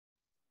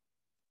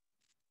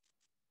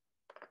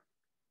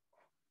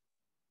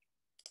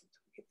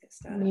get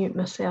started. Mute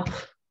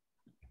myself.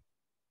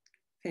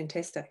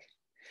 Fantastic.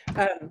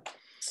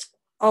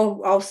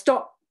 I'll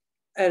stop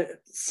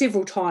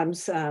several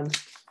times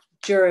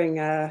during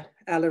our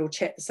little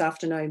chat this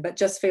afternoon, but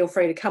just feel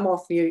free to come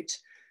off mute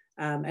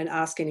and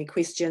ask any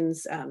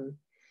questions.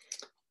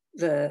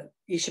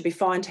 You should be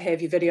fine to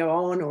have your video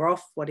on or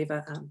off,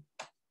 whatever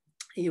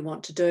you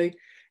want to do.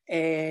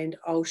 And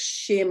I'll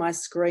share my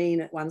screen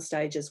at one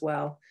stage as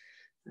well,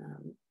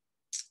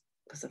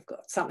 because I've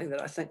got something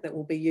that I think that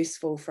will be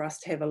useful for us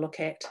to have a look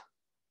at.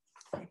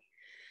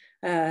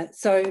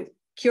 So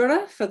kia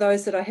ora, for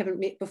those that I haven't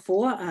met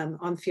before,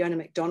 I'm Fiona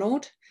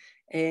McDonald,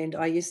 and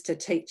I used to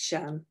teach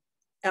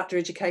outdoor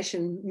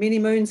education many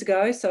moons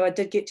ago, so I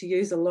did get to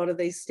use a lot of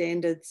these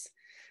standards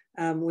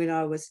when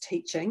I was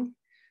teaching.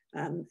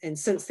 And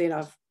since then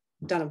I've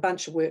done a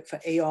bunch of work for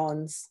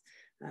EONS,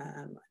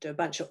 I do a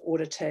bunch of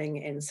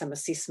auditing and some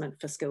assessment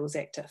for Skills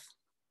Active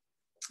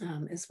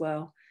as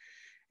well.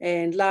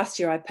 And last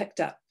year I picked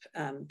up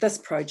this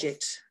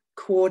project,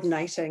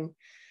 coordinating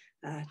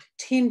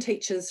 10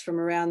 teachers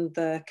from around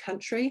the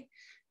country,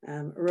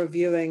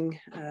 reviewing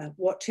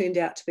what turned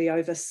out to be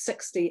over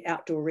 60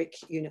 outdoor rec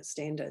unit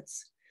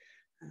standards.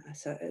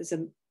 So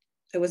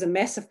it was a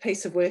massive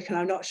piece of work, and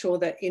I'm not sure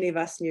that any of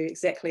us knew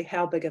exactly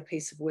how big a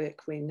piece of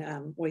work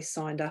when we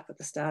signed up at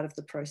the start of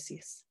the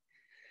process.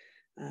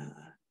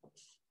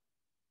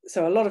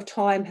 So a lot of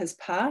time has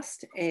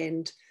passed,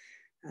 and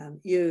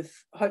you've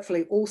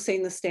hopefully all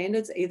seen the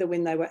standards, either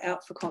when they were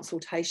out for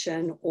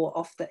consultation or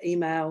off the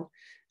email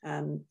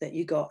that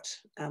you got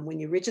when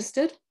you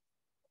registered,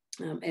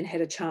 and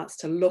had a chance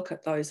to look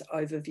at those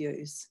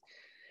overviews.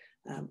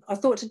 I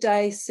thought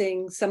today,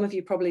 seeing some of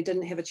you probably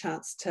didn't have a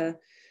chance to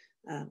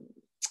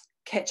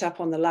catch up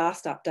on the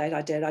last update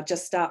I did, I'd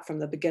just start from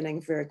the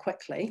beginning very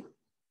quickly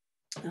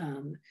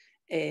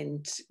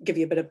and give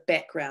you a bit of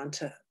background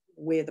to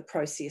where the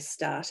process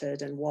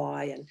started and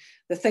why, and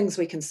the things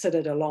we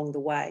considered along the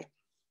way.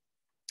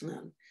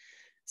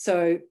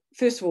 So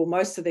first of all,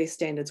 most of these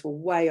standards were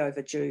way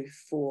overdue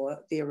for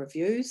their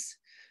reviews.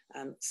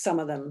 Some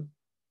of them,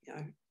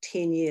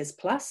 10 years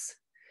plus.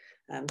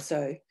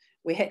 So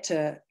we had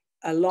to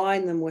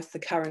align them with the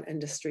current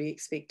industry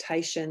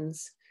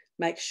expectations,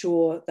 make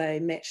sure they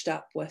matched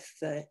up with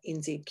the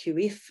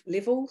NZQF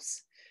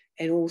levels,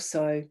 and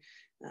also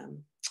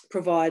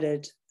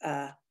provided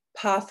a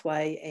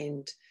pathway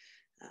and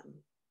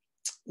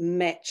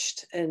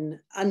matched in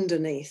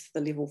underneath the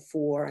level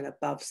 4 and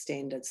above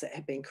standards that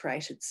have been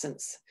created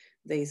since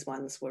these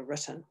ones were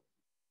written.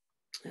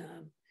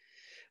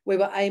 We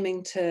were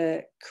aiming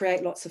to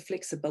create lots of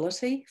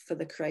flexibility for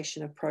the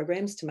creation of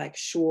programs to make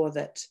sure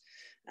that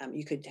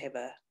you could have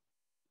a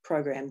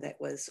program that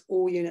was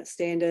all unit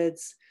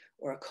standards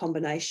or a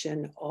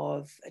combination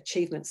of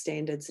achievement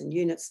standards and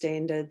unit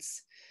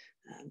standards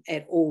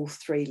at all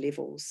 3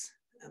 levels.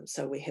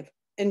 So we have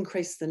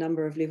increased the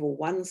number of level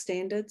 1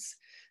 standards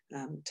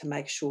to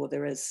make sure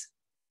there is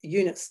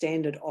unit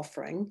standard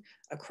offering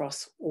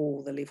across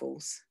all the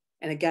levels.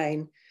 And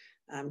again,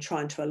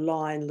 trying to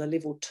align the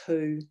level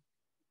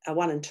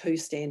 1 and 2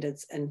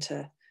 standards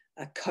into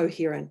a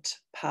coherent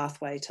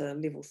pathway to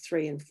level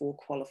 3 and 4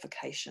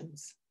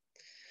 qualifications.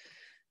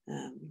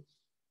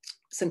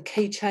 Some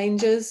key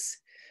changes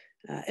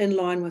in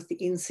line with the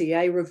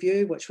NCA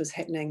review, which was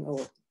happening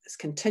or is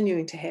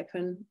continuing to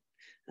happen,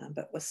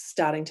 but was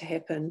starting to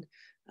happen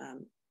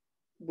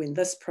when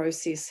this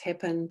process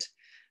happened.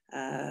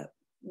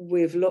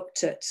 We've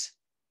looked at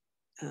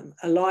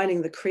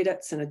aligning the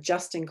credits and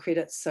adjusting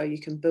credits so you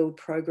can build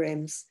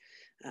programs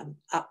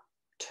up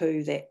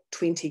to that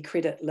 20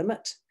 credit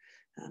limit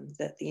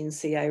that the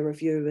NCA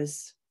review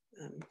is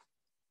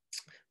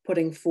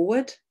putting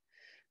forward.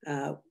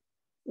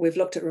 We've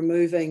looked at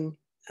removing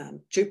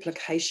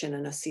duplication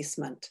in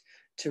assessment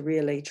to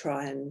really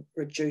try and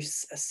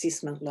reduce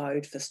assessment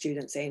load for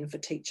students and for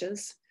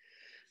teachers.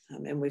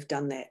 And we've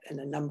done that in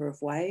a number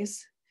of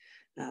ways.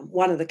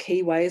 One of the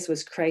key ways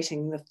was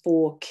creating the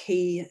 4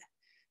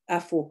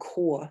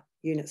 core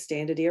unit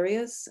standard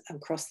areas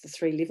across the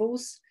 3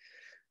 levels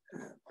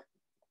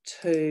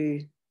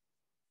to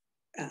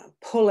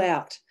pull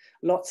out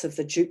lots of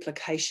the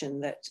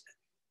duplication that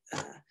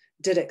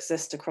did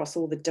exist across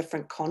all the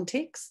different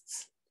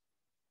contexts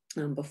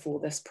before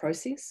this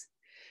process.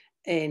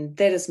 And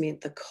that has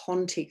meant the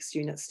context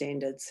unit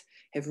standards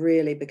have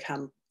really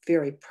become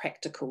very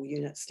practical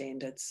unit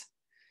standards.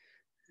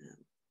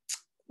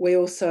 We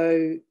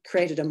also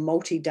created a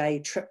multi-day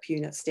trip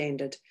unit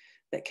standard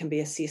that can be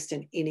assessed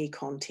in any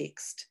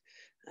context,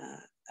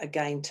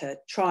 again, to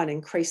try and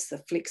increase the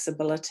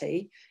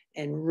flexibility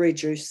and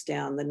reduce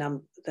down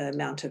the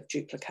amount of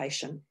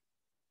duplication.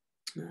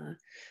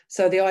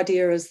 So the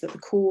idea is that the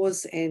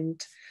cores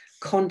and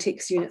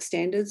context unit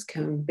standards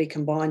can be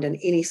combined in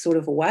any sort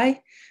of a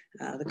way.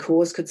 The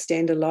cores could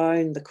stand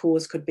alone, the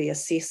cores could be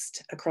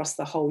assessed across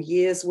the whole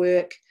year's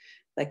work,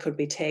 they could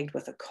be tagged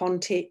with a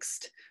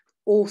context,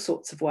 all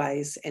sorts of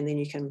ways, and then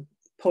you can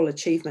pull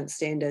achievement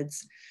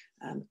standards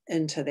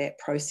into that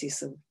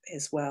process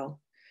as well.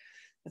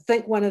 I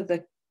think one of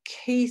the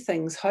key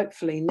things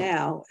hopefully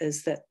now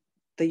is that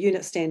the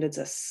unit standards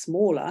are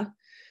smaller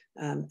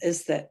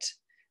is that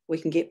we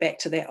can get back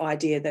to that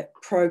idea that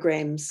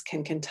programs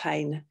can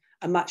contain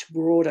a much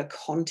broader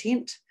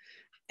content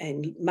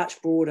and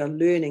much broader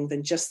learning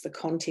than just the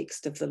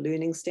context of the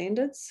learning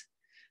standards.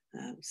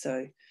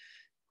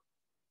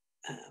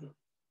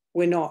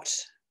 We're not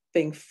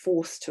being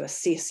forced to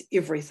assess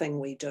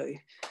everything we do.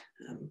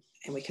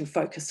 And we can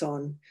focus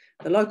on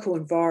the local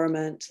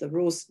environment, the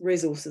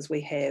resources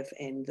we have,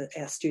 and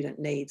our student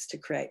needs to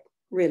create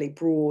really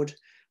broad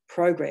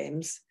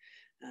programs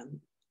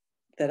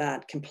that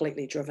aren't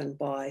completely driven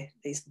by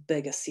these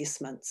big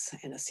assessments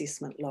and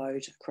assessment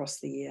load across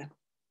the year.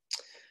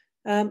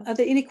 Are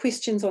there any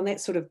questions on that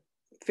sort of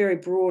very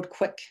broad,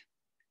 quick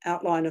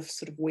outline of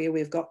sort of where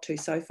we've got to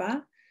so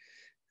far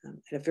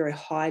at a very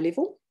high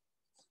level?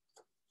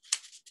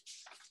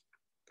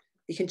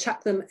 You can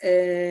chuck them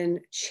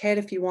in chat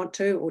if you want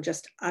to, or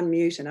just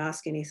unmute and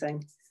ask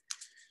anything,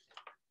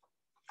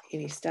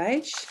 any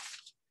stage.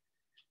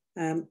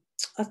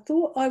 I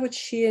thought I would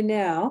share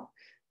now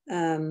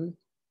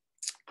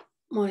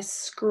my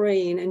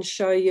screen and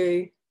show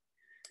you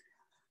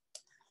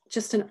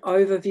just an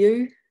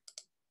overview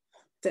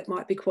that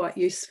might be quite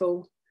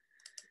useful.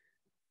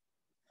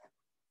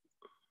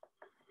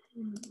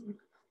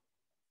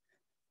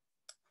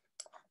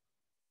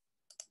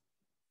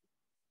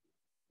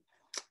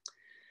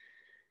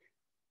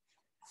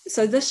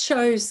 So this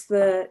shows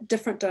the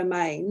different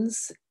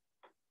domains,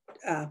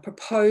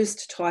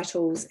 proposed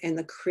titles and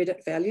the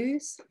credit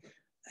values.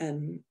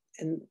 And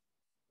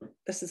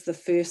this is the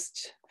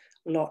first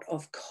lot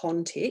of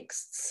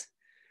contexts.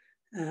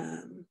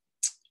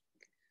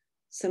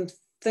 Some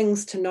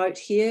things to note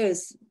here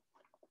is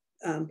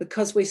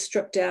because we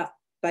stripped out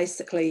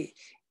basically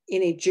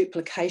any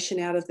duplication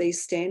out of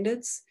these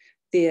standards,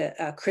 their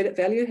credit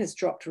value has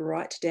dropped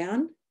right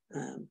down.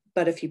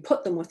 But if you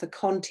put them with a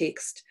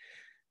context,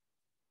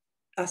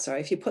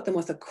 if you put them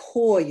with a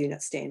core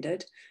unit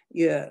standard,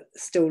 you're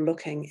still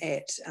looking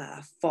at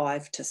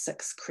 5 to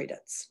 6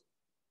 credits.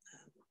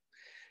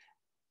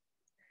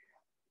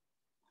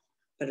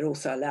 But it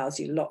also allows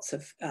you lots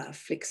of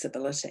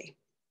flexibility.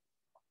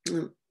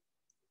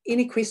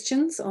 Any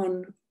questions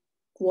on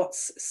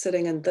what's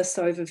sitting in this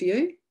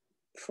overview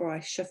before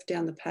I shift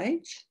down the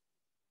page?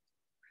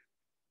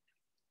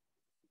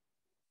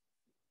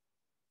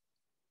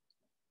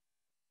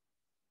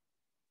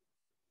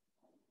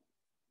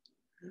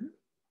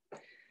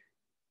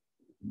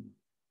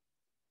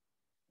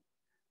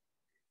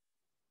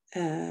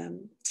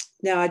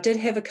 Now, I did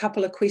have a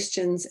couple of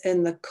questions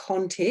in the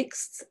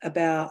context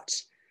about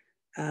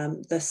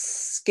the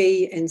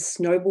ski and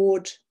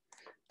snowboard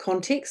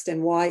context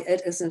and why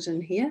it isn't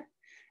in here.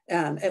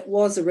 It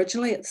was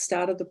originally at the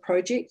start of the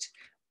project,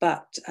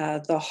 but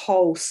the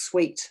whole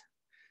suite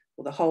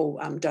or the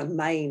whole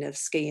domain of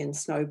ski and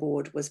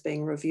snowboard was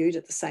being reviewed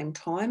at the same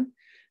time.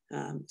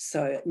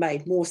 So it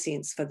made more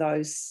sense for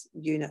those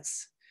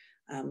units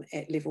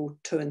at level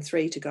 2 and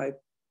 3 to go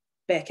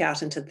back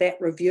out into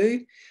that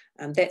review.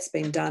 That's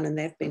been done and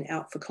they've been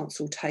out for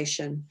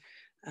consultation.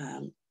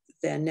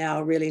 They're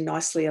now really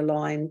nicely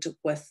aligned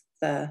with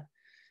the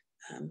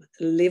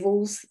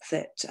levels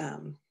that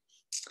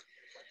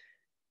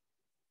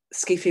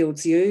ski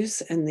fields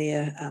use in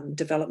their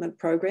development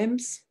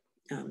programs.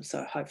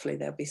 So hopefully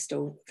they'll be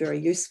still very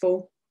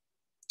useful.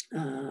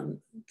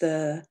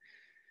 The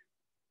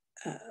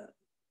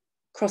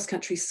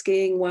cross-country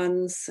skiing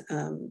ones,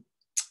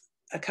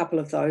 a couple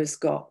of those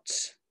got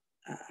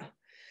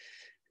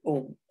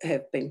or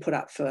have been put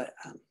up for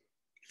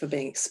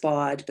being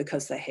expired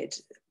because they had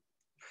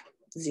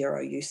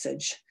zero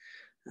usage.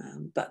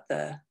 But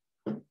the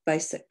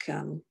basic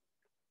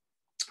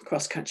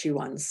cross-country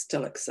ones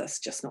still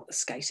exist, just not the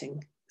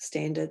skating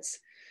standards.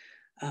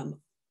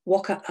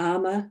 Waka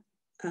armour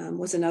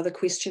was another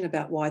question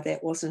about why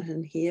that wasn't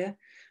in here.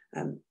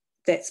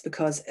 That's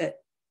because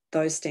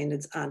those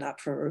standards aren't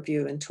up for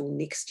review until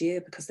next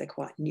year because they're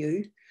quite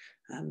new.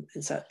 And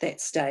so at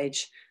that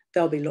stage,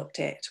 they'll be looked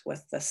at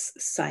with this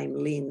same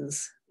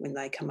lens when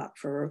they come up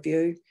for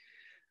review.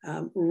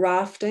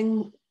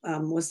 Rafting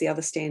was the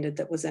other standard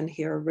that was in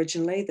here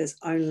originally. There's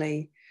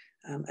only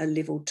a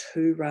level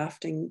 2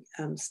 rafting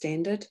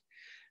standard,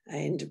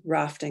 and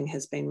rafting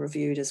has been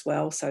reviewed as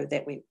well, so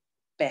that went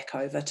back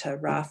over to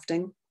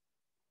rafting.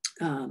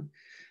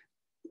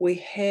 We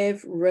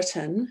have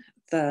written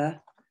the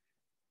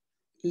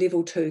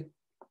level 2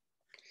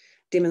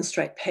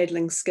 demonstrate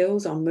paddling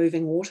skills on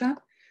moving water.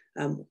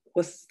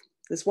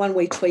 There's one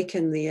wee tweak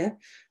in there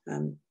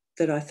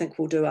that I think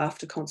we'll do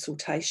after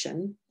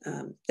consultation.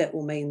 That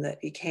will mean that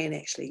you can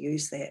actually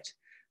use that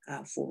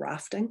for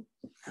rafting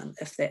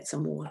if that's a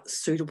more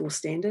suitable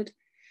standard.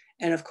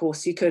 And of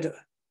course, you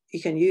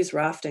can use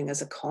rafting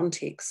as a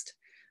context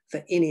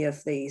for any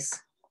of these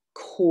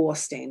core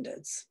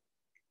standards.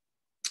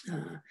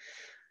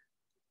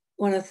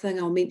 One other thing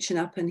I'll mention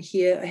up in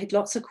here, I had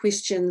lots of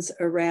questions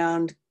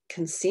around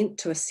consent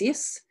to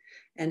assess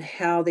and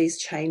how these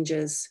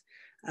changes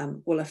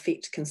will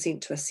affect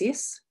consent to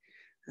assess.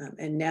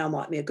 And now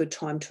might be a good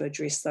time to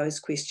address those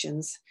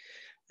questions.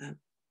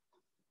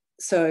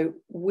 So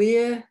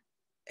where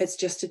it's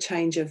just a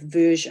change of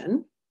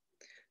version,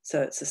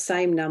 so it's the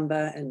same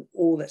number and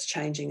all that's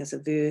changing is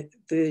a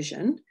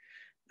version,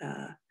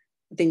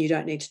 then you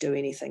don't need to do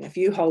anything. If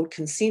you hold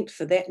consent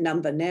for that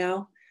number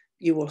now,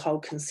 you will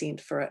hold consent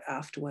for it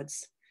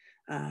afterwards.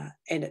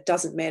 And it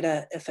doesn't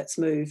matter if it's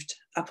moved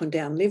up and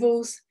down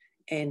levels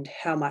and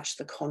how much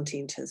the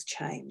content has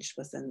changed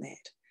within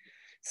that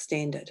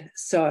standard.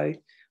 So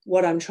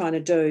what I'm trying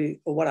to do,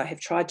 or what I have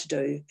tried to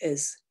do,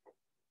 is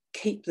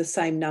keep the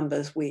same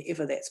numbers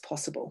wherever that's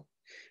possible.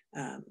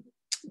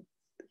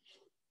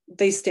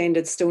 These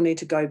standards still need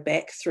to go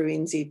back through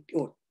NZ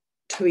or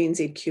to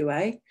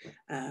NZQA,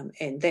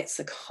 and that's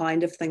the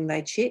kind of thing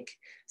they check.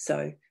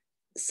 So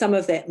some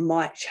of that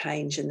might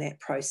change in that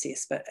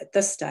process, but at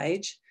this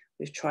stage,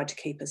 we've tried to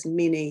keep as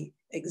many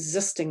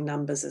existing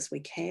numbers as we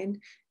can.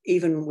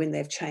 Even when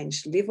they've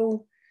changed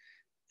level,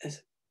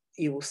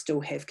 you will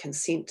still have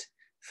consent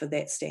for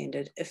that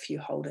standard if you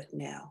hold it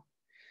now.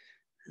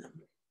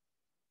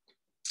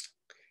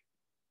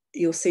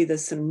 You'll see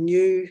there's some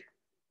new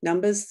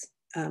numbers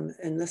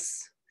in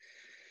this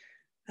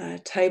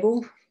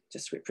table,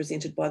 just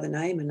represented by the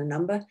name and a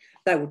number.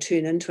 They will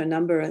turn into a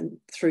number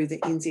through the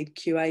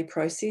NZQA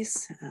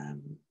process.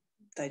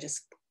 They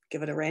just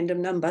give it a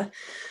random number,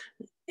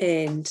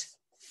 and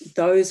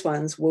those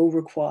ones will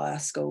require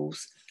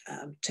schools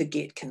to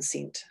get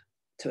consent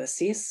to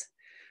assess,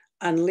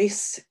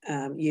 unless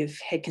you've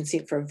had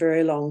consent for a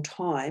very long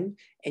time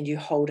and you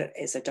hold it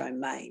as a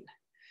domain.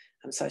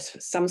 So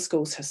some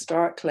schools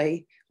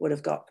historically would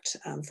have got,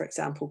 for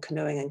example,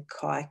 canoeing and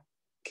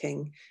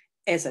kayaking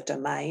as a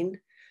domain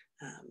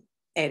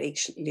at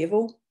each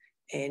level.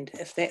 And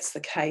if that's the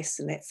case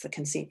and that's the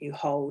consent you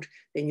hold,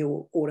 then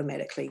you'll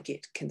automatically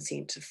get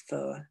consent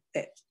for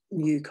that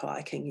new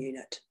kayaking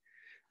unit.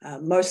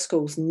 Most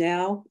schools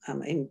now,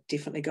 and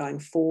definitely going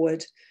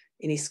forward,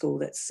 any school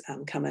that's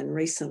come in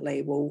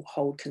recently will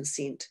hold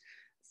consent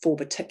for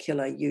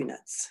particular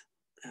units.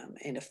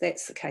 And if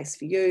that's the case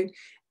for you,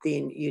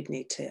 then you'd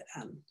need to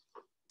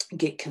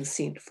get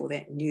consent for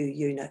that new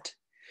unit.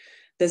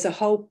 There's a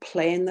whole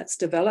plan that's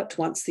developed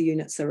once the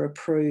units are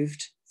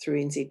approved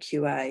through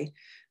NZQA.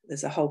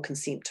 There's a whole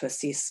consent to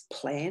assess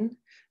plan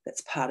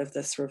that's part of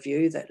this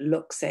review that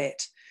looks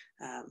at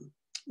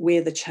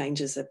where the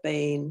changes have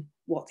been,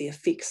 what the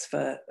effects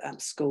for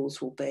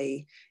schools will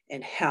be,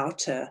 and how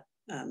to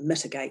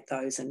mitigate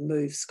those and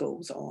move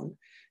schools on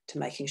to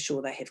making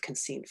sure they have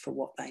consent for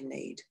what they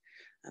need.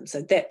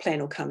 So that plan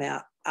will come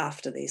out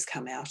after these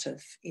come out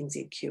of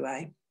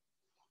NZQA.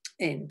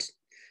 And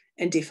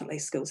definitely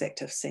Skills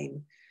Active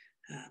seem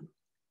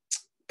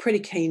pretty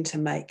keen to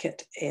make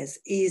it as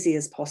easy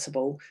as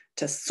possible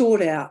to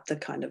sort out the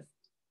kind of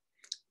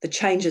the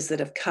changes that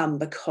have come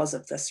because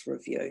of this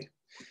review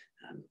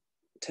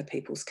to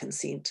people's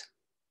consent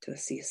to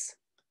assess.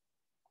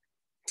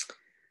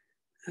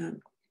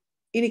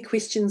 Any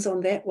questions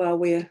on that while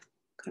we're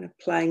kind of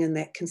playing in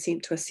that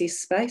consent to assess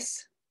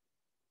space?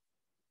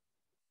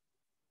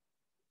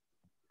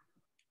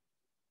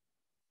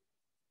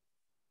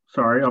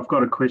 Sorry, I've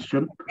got a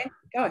question. Okay,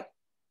 go.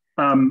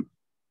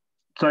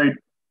 So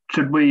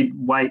should we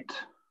wait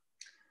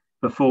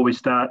before we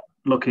start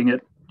looking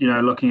at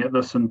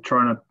this and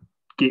trying to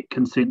get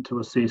consent to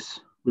assess?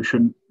 We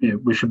shouldn't. Yeah,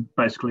 we should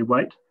basically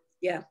wait.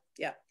 Yeah.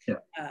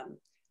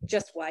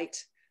 Just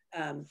wait.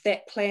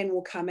 That plan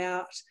will come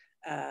out.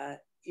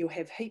 You'll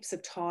have heaps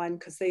of time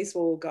because these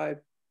will all go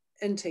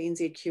into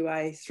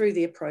NZQA through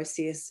their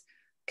process,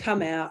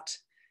 come out,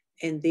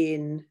 and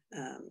then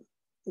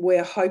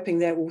we're hoping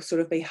that will sort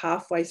of be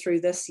halfway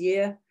through this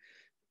year,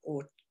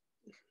 or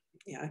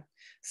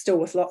still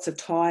with lots of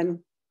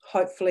time,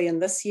 hopefully in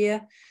this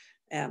year.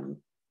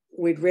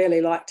 We'd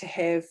really like to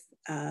have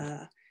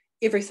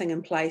everything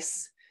in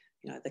place,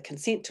 the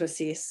consent to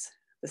assess,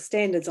 the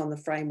standards on the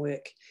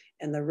framework,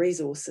 and the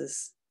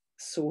resources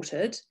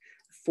sorted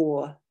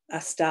for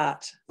a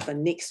start for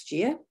next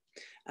year.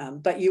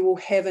 But you will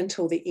have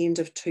until the end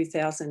of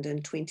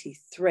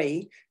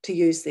 2023 to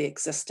use the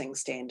existing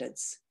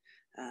standards.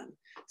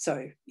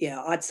 So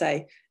yeah, I'd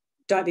say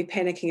don't be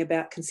panicking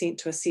about consent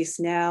to assess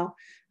now.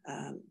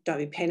 Don't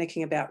be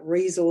panicking about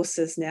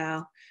resources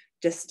now.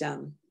 Just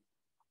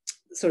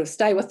sort of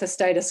stay with the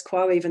status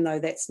quo, even though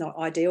that's not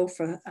ideal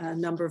for a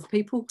number of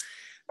people.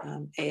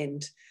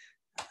 And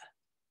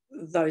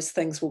those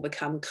things will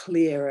become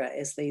clearer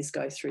as these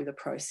go through the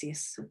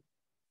process.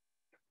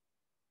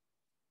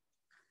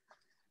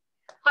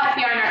 Hi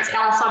Fiona, it's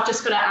Alice. I've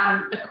just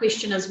got a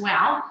question as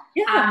well.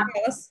 Yeah,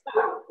 Alice.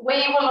 We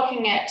were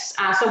looking at,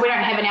 so we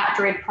don't have an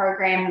outdoor ed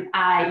program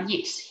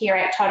yet here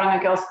at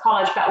Tauranga Girls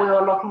College, but we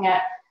were looking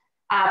at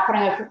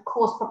putting a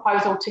course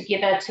proposal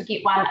together to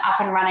get one up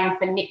and running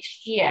for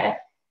next year.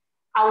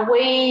 Are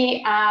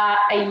we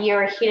a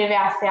year ahead of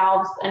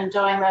ourselves in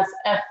doing this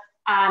if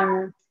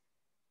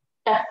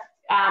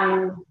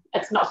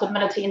it's not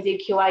submitted to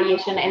NZQA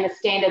yet and the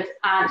standards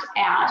aren't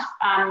out?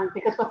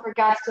 Because with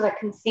regards to the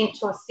consent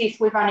to assess,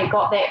 we've only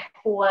got that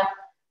for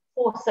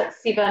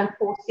 467,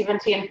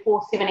 470 and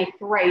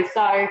 473.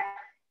 So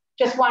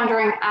just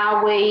wondering,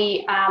 are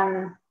we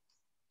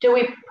do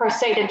we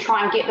proceed and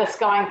try and get this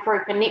going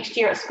through for next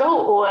year at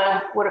school,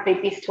 or would it be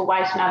best to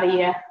wait another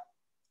year?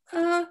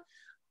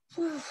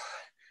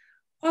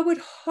 I would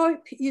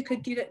hope you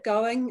could get it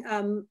going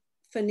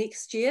for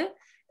next year.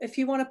 If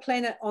you want to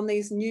plan it on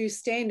these new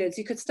standards,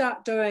 you could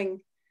start doing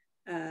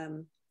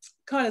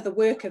kind of the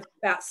work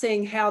about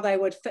seeing how they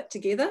would fit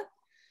together.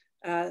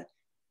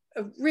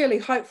 Really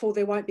hopeful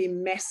there won't be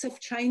massive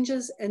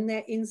changes in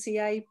that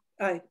NZQA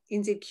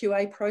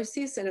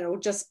process, and it'll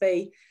just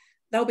be,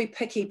 they'll be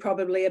picky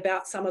probably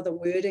about some of the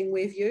wording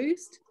we've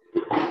used.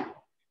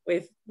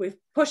 We've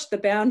pushed the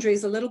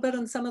boundaries a little bit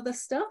on some of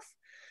this stuff.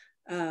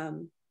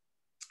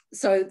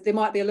 So there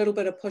might be a little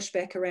bit of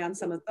pushback around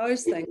some of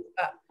those things,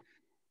 but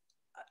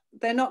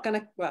they're not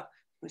going to, well,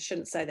 I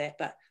shouldn't say that,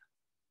 but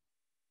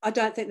I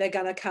don't think they're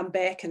going to come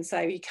back and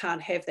say you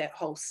can't have that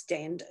whole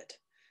standard.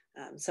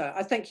 So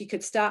I think you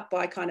could start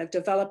by kind of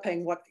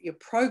developing what your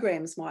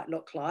programs might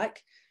look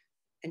like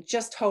and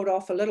just hold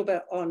off a little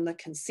bit on the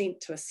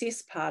consent to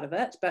assess part of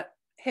it, but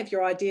have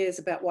your ideas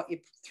about what your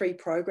 3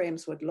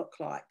 programs would look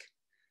like.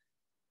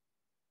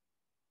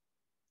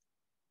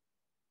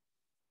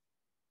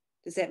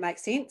 Does that make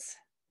sense?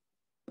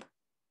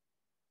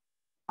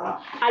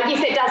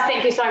 Yes, it does.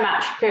 Thank you so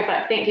much.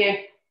 Perfect. Thank you.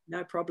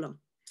 No problem.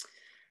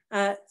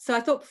 So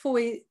I thought before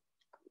we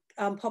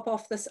pop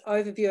off this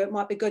overview, it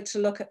might be good to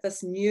look at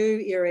this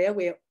new area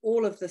where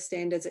all of the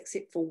standards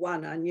except for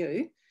one are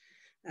new.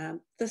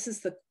 This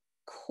is the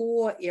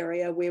core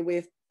area where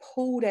we've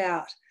pulled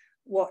out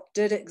what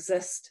did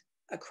exist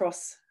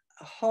across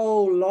a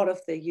whole lot of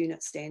the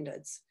unit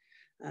standards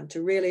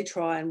to really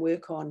try and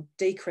work on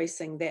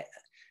decreasing that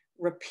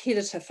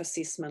repetitive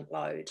assessment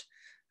load.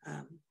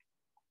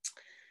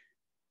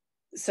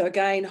 So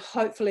again,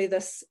 hopefully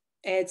this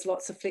adds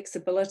lots of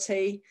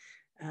flexibility.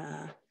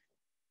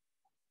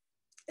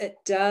 It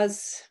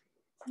does,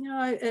 you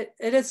know, it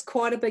is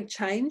quite a big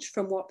change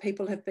from what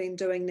people have been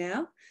doing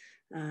now.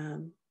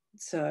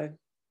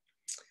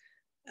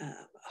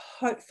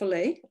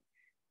 Hopefully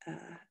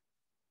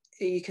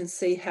you can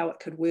see how it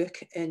could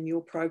work in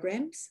your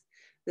programs.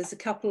 There's a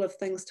couple of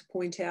things to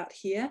point out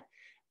here.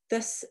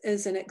 This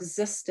is an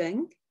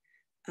existing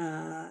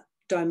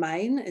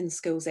domain in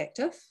Skills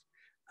Active.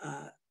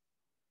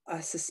 I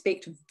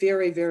suspect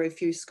very, very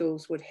few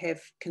schools would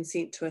have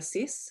consent to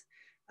assess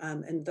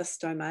in this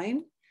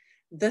domain.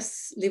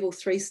 This level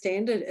 3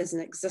 standard is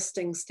an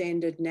existing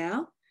standard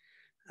now.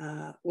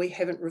 We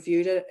haven't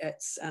reviewed it.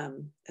 It's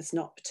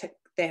not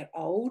that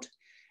old,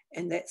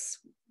 and that's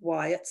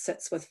why it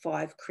sits with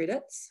 5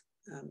 credits.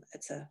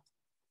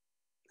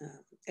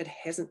 It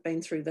hasn't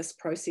been through this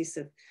process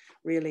of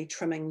really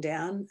trimming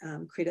down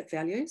credit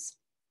values.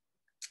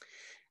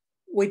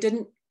 We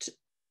didn't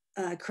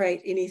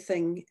create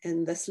anything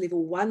in this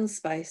level 1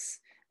 space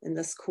in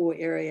this core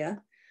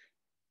area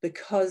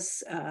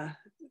because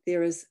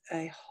there is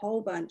a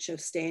whole bunch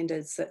of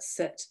standards that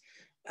sit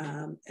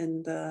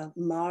in the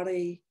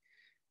Māori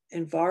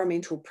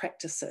environmental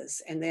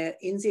practices, and they're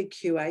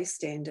NZQA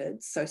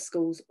standards, so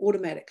schools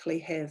automatically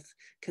have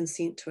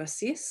consent to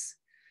assess.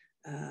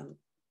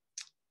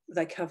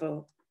 They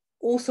cover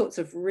all sorts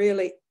of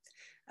really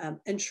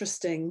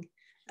interesting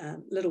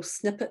little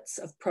snippets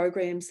of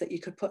programs that you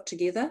could put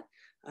together,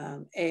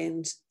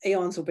 and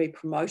EONS will be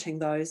promoting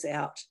those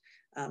out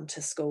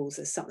to schools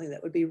as something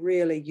that would be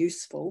really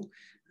useful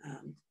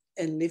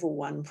in level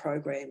 1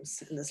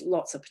 programs, and there's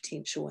lots of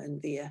potential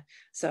in there.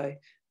 So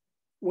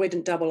we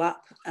didn't double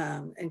up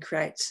and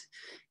create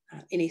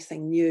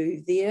anything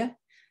new there.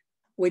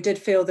 We did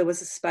feel there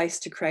was a space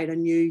to create a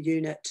new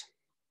unit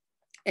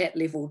at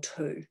level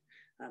 2.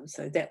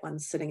 So that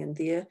one's sitting in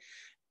there.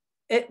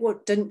 It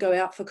didn't go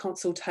out for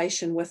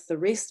consultation with the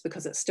rest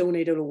because it still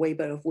needed a wee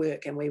bit of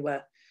work, and we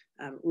were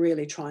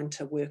really trying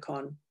to work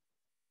on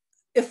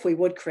if we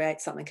would create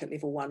something at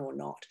level 1 or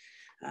not.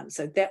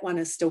 So that one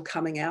is still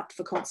coming out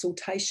for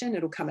consultation.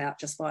 It'll come out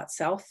just by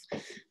itself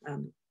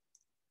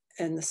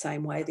in the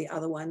same way the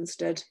other ones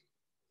did.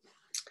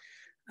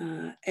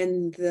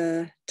 And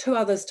the 2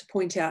 others to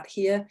point out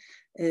here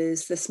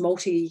is this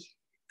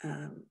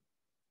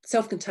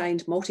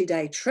self-contained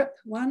multi-day trip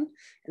one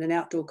in an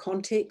outdoor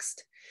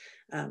context.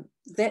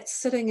 That's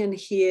sitting in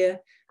here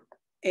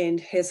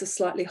and has a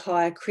slightly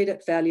higher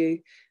credit value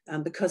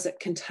because it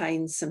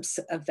contains some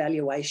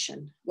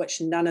evaluation,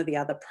 which none of the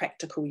other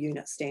practical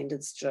unit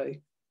standards do.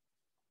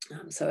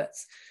 So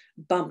it's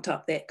bumped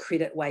up that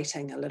credit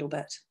weighting a little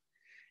bit.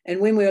 And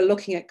when we're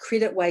looking at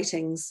credit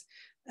weightings,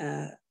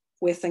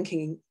 we're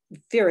thinking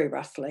very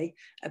roughly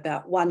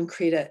about 1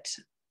 credit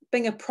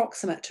being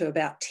approximate to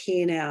about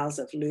 10 hours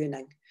of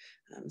learning.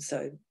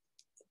 So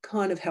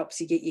kind of helps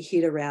you get your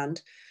head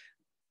around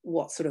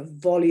what sort of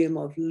volume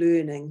of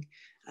learning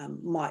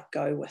might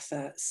go with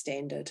a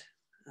standard.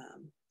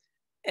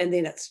 And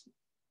then it's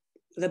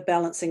the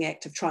balancing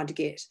act of trying to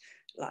get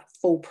like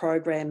full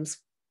programs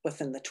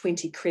within the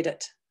 20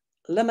 credit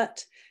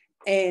limit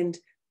and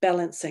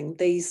balancing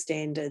these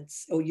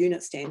standards or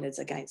unit standards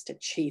against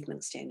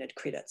achievement standard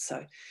credits.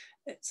 So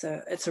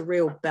it's a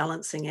real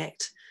balancing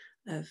act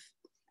of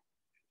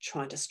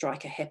trying to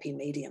strike a happy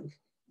medium.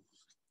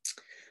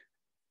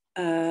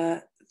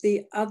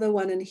 The other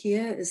one in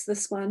here is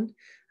this one,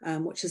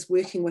 which is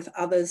working with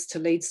others to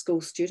lead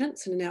school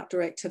students in an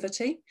outdoor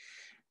activity.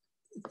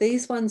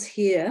 These ones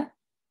here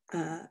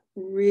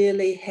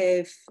really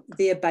have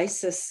their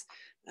basis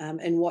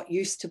in what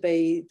used to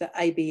be the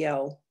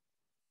ABL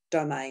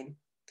domain.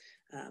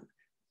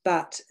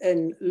 But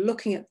in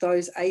looking at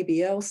those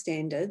ABL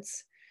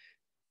standards,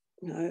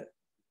 you know,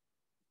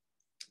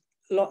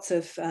 lots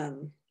of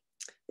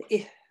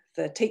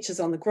the teachers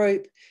on the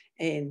group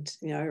and,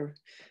 you know,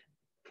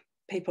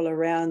 people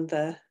around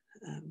the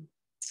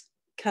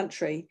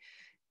country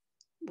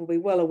will be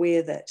well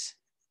aware that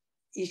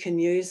you can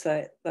use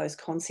those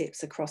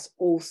concepts across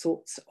all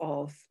sorts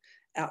of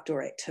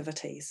outdoor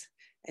activities.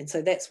 And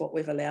so that's what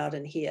we've allowed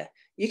in here.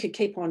 You could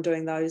keep on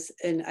doing those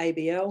in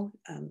ABL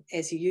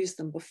as you used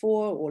them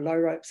before, or low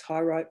ropes,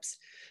 high ropes,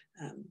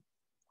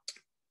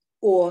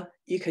 or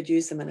you could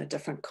use them in a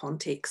different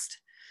context.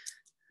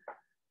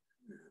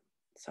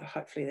 So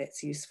hopefully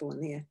that's useful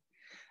in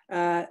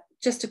there.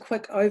 Just a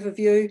quick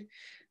overview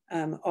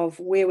of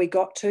where we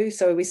got to.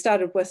 So we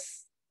started with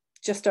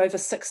just over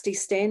 60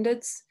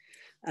 standards.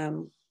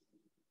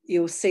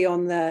 You'll see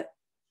on the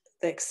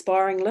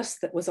expiring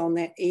list that was on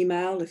that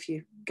email, if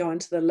you go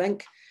into the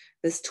link,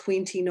 there's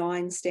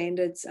 29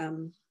 standards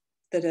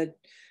that are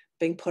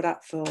being put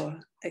up for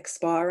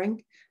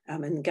expiring.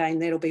 And again,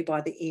 that'll be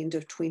by the end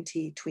of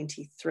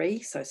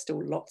 2023. So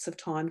still lots of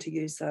time to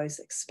use those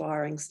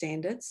expiring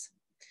standards.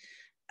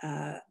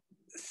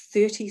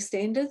 30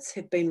 standards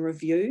have been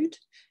reviewed,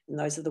 and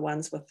those are the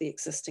ones with the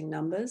existing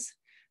numbers,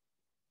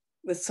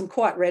 with some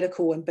quite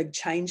radical and big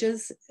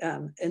changes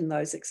in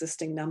those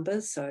existing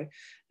numbers. So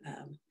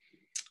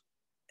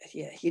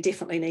yeah, you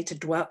definitely need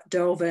to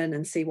delve in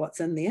and see what's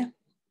in there.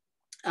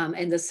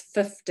 And there's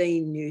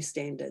 15 new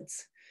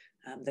standards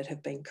that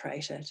have been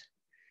created.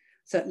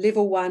 So at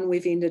level 1,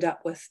 we've ended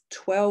up with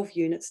 12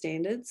 unit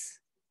standards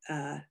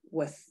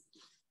with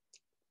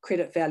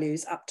credit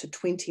values up to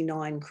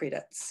 29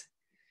 credits.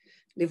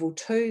 Level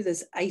 2,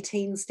 there's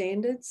 18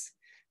 standards,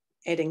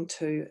 adding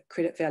to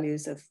credit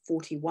values of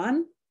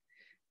 41,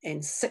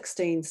 and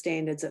 16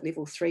 standards at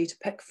level 3 to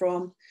pick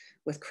from,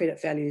 with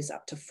credit values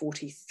up to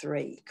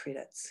 43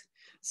 credits.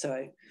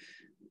 So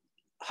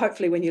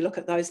hopefully when you look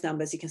at those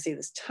numbers, you can see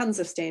there's tons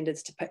of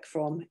standards to pick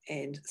from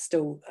and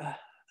still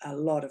a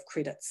lot of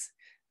credits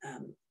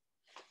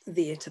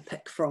there to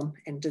pick from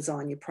and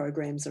design your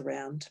programs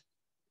around.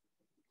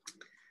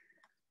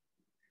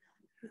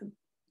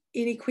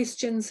 Any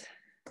questions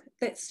at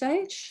that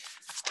stage?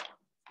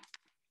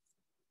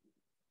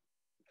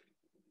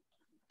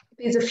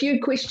 There's a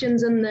few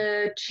questions in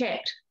the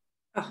chat.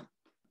 Oh,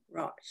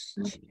 right.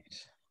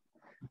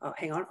 Oh,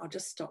 hang on, I'll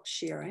just stop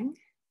sharing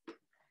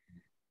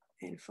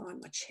and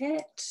find my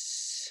chat.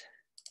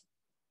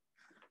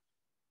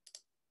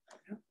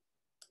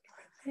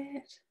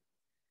 That.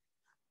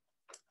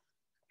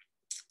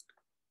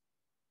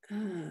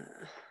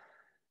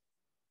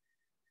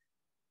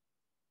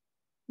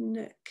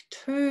 Nick,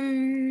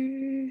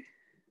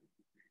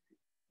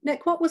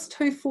 Nick, what was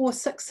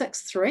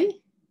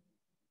 24663?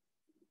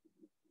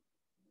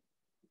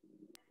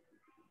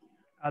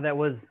 That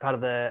was part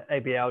of the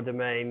ABL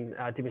domain,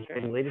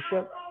 demonstrating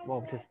leadership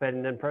while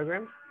participating in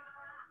programs.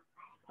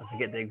 I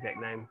forget the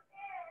exact name.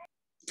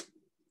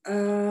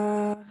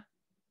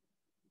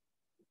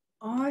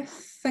 I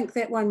think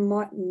that one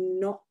might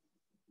not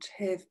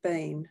have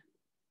been.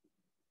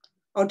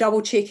 I'll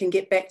double check and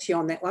get back to you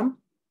on that one.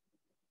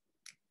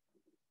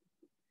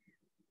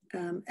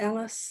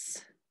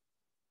 Alice.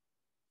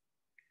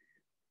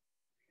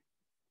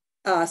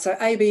 So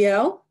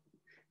ABL,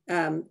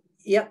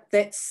 yep,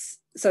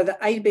 so the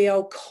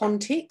ABL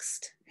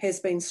context has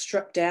been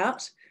stripped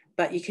out,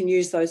 but you can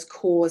use those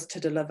cores to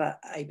deliver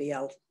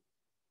ABL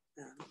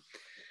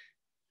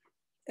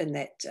in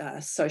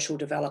that social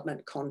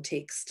development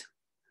context.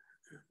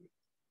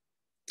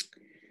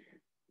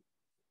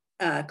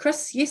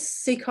 Chris, yes,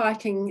 sea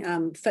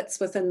kayaking fits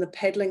within the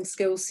paddling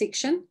skills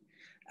section.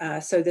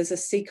 So there's a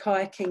sea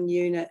kayaking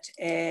unit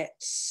at,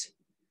 just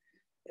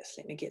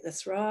let me get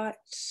this right.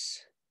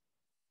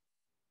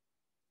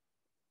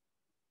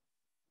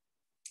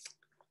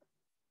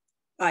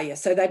 Yeah,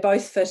 so they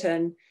both fit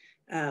in.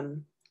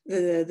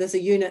 There's a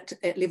unit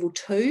at level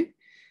 2,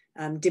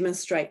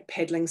 demonstrate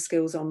paddling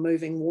skills on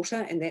moving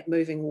water, and that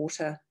moving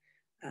water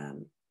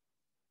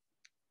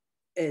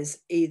is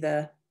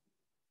either,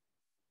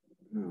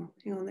 oh,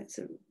 hang on,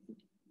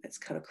 that's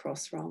cut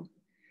across wrong.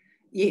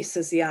 Yes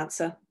is the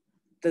answer.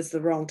 There's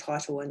the wrong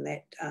title in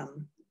that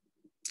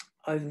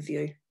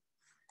overview.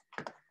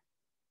 I'll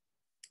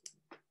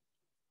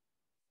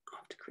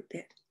have to correct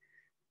that.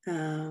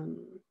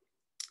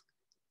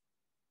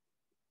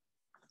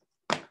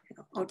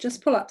 I'll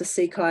just pull up the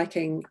sea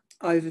kayaking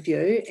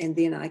overview and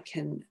then I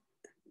can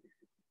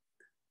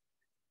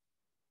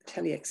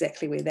tell you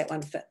exactly where that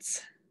one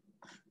fits.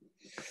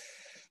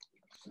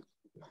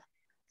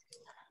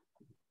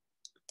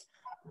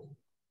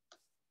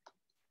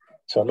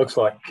 So it looks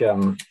like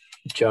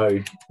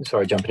Joe,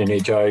 sorry, jumping in here,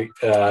 Joe,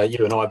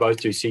 you and I both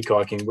do sea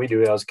kayaking. We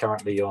do ours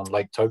currently on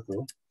Lake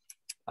Taupo.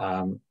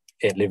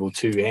 at level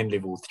 2 and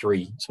level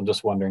 3. So I'm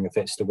just wondering if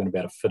that's still going to be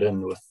able to fit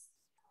in with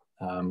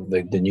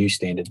the new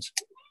standards.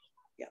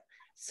 Yeah.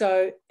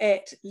 So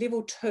at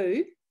level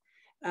 2,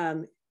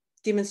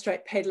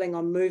 demonstrate paddling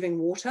on moving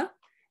water.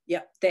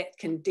 Yep, that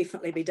can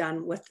definitely be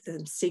done with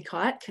the sea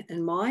kayak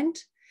in mind.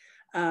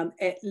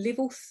 At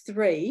level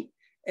 3,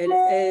 it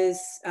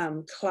is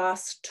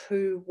class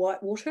 2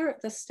 whitewater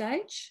at this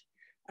stage,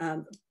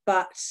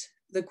 but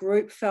the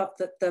group felt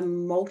that the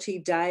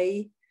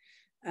multi-day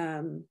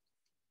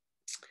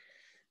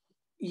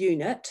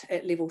unit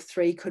at level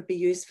 3 could be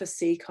used for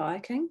sea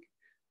kayaking,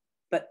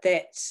 but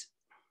that's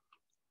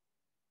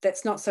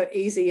not so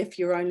easy if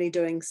you're only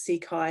doing sea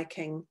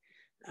kayaking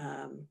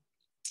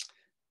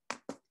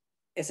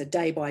as a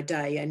day by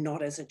day and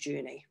not as a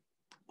journey,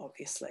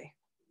 obviously.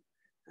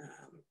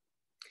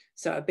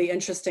 So it'd be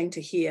interesting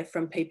to hear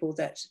from people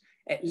that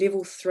at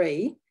level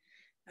 3,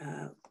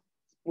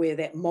 where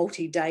that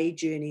multi-day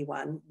journey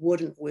one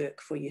wouldn't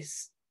work for your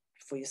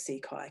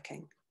sea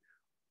kayaking,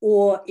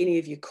 or any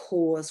of your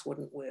cores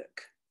wouldn't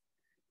work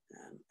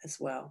as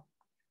well,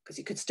 because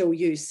you could still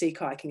use sea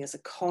kayaking as a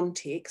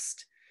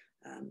context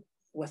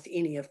with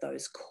any of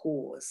those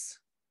cores.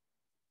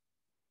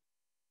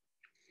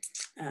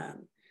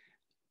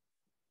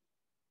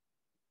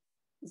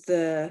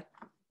 The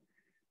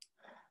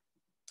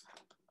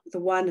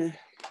one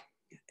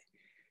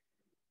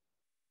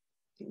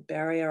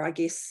barrier, I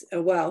guess,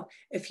 well,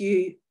 if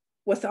you,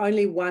 with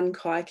only one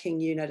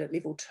kayaking unit at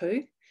level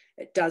 2,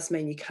 it does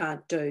mean you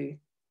can't do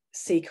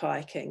sea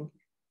kayaking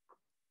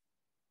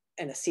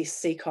and assess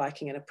sea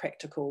kayaking in a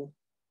practical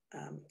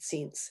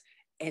sense,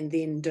 and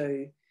then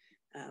do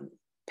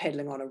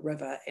paddling on a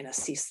river and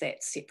assess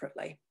that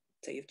separately.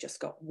 So you've just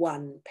got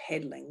one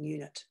paddling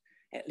unit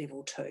at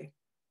level 2.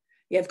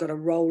 You've got a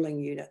rolling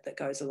unit that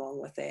goes along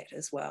with that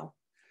as well.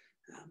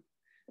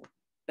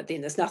 But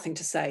then there's nothing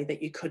to say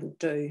that you couldn't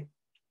do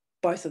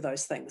both of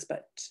those things,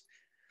 but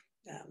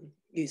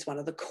use one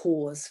of the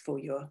cores for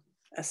your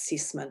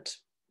assessment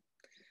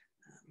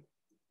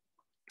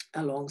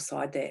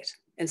alongside that,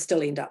 and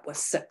still end up with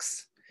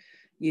 6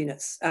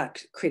 units,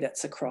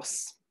 credits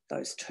across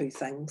those 2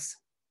 things.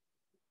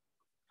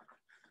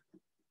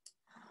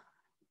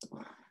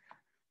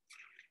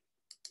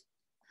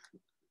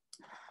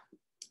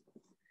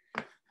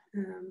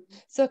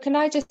 So can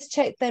I just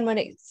check then, when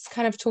it's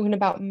kind of talking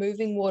about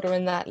moving water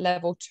in that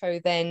level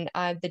 2, then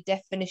the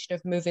definition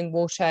of moving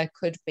water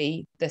could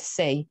be the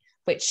sea,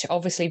 which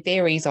obviously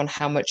varies on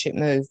how much it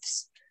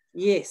moves.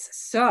 Yes,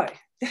 so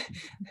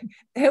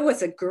that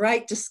was a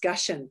great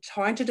discussion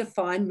trying to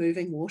define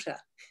moving water.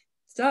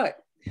 So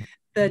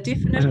the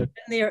definition in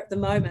there at the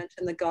moment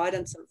in the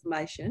guidance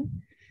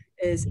information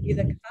is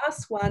either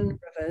class 1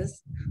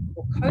 rivers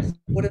or coastal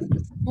waters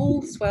with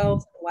small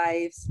swells and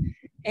waves,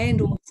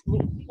 and or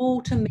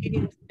small to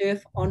medium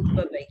surf onto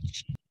a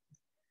beach.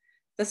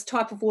 This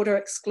type of water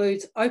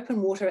excludes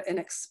open water in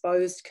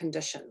exposed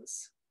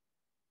conditions.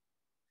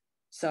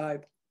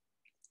 So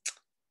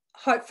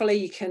hopefully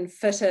you can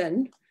fit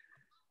in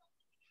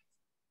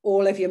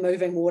all of your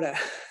moving water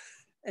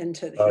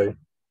into there.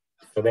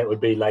 So that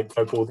would be Lake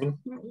Taupo then?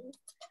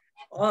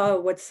 I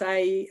would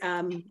say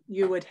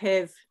you would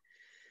have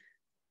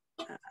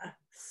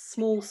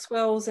small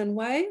swells and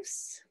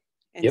waves,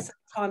 and yep.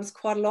 sometimes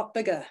quite a lot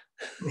bigger.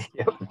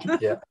 Yep.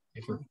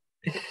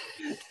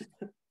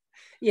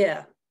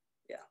 Yeah.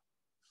 Yeah.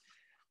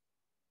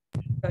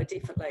 So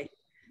definitely.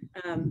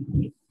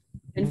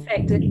 In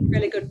fact, it's a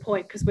really good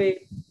point,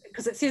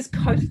 because it says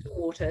coastal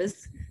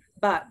waters,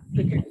 but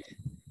we could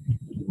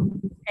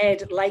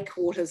add lake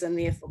waters in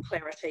there for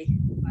clarity,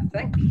 I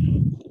think.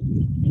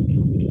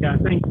 Yeah, I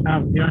think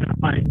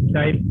Fiona,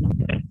 Dave,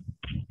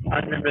 I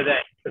remember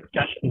that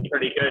discussion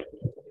pretty good.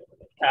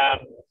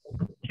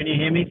 Can you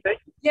hear me, Steve?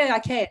 Yeah, I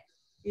can.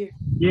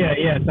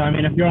 Yeah. So I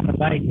mean, if you're on the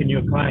lake and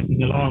you're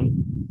kayaking along,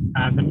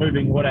 the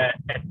moving water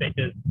aspect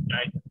is,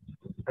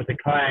 for the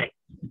kayak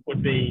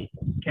would be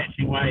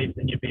catching waves,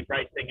 and you'd be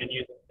bracing and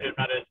using turn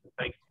rudders and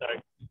things. So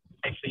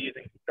actually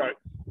using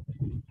strokes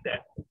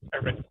that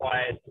are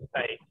required to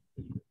stay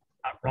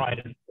upright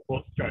and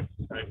support strokes.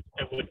 So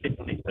it would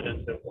definitely fit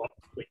into what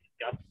we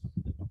discussed.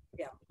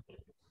 Yeah.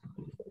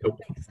 Cool.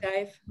 Thanks,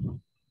 Dave.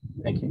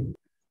 Thank you.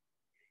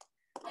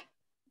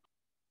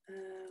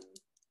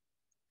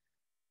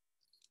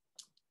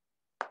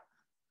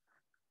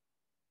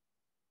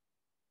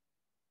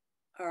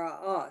 All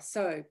right.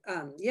 So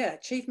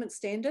achievement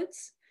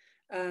standards.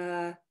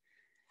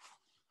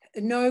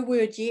 No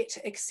word yet,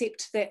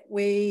 except that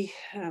we,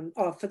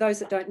 for those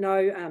that don't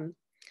know,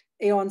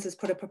 EONS has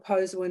put a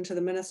proposal into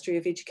the Ministry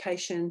of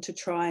Education to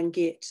try and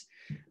get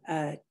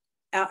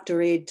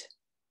outdoor ed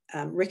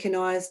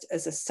recognised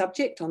as a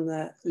subject on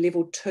the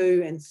level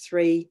 2 and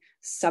 3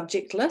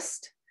 subject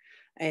list.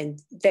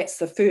 And that's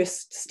the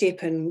first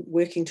step in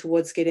working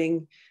towards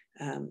getting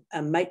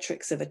a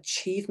matrix of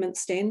achievement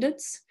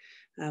standards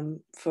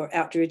for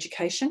outdoor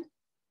education.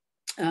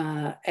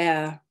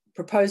 Our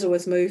proposal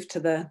was moved to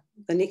the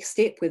next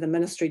step, where the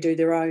ministry do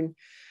their own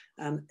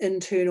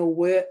internal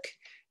work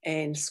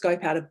and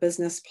scope out a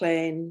business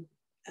plan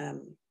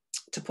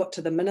to put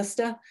to the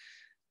minister,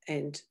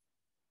 and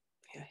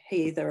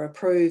he either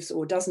approves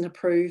or doesn't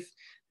approve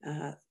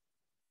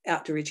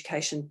outdoor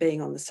education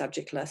being on the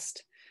subject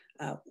list.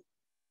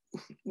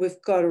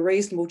 We've got a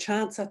reasonable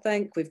chance, I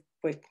think.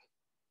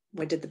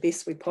 We did the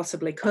best we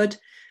possibly could.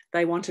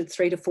 They wanted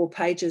 3 to 4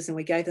 pages and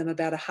we gave them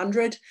about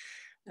 100.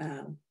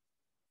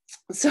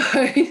 So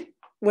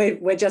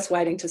we're just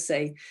waiting to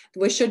see.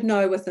 We should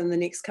know within the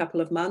next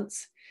couple of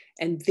months,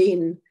 and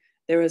then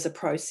there is a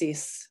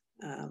process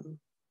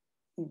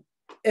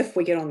if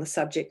we get on the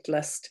subject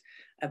list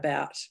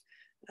about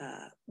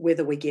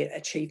whether we get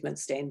achievement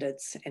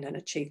standards and an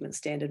achievement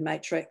standard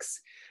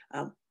matrix.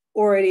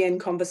 Already in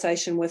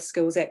conversation with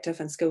Skills Active,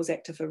 and Skills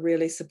Active are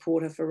really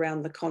supportive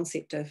around the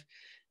concept of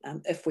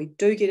if we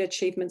do get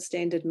achievement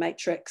standard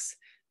matrix,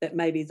 that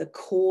maybe the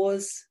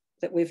cores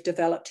that we've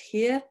developed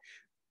here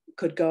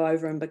could go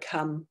over and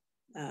become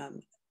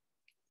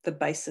the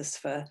basis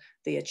for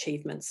the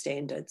achievement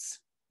standards.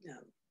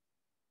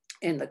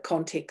 And the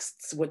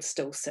contexts would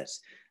still sit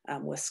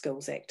with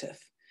Skills Active.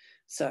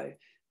 So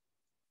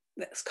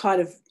that's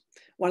kind of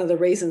one of the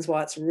reasons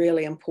why it's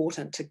really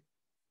important to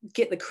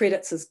get the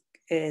credits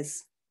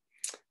as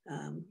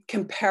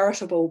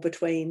comparable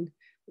between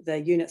the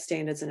unit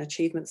standards and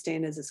achievement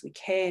standards as we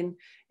can,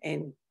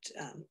 and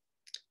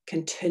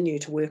continue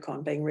to work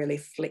on being really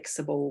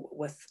flexible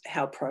with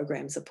how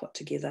programs are put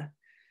together.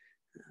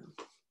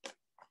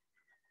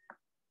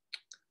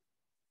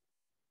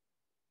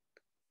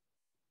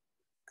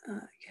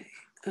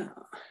 Okay.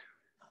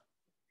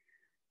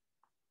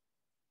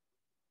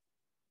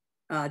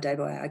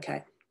 Dayboy,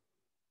 okay.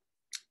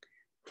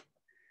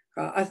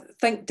 I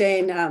think,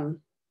 Dan,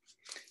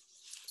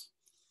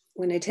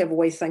 we need to have a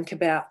wee think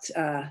about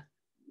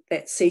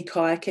that sea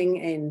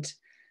kayaking, and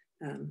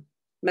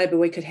maybe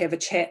we could have a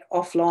chat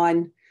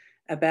offline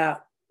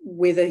about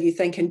whether you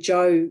think, and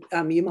Joe,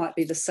 you might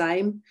be the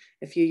same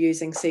if you're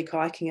using sea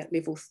kayaking at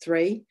level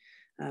 3.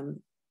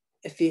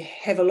 If you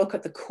have a look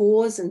at the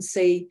cores and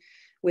see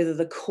whether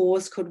the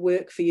cores could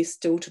work for you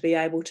still to be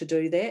able to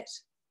do that,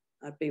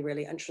 I'd be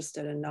really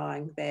interested in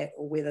knowing that,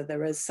 or whether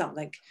there is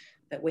something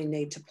that we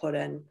need to put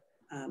in.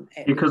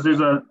 Because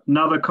there's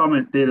another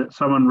comment there that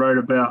someone wrote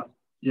about,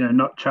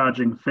 not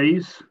charging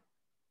fees.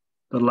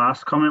 The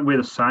last comment, we're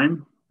the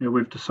same.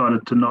 We've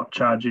decided to not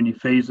charge any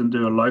fees and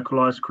do a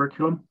localised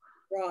curriculum.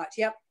 Right,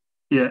 yep.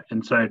 Yeah,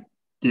 and so,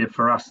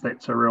 for us,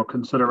 that's a real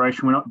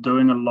consideration. We're not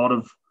doing a lot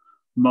of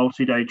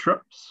multi-day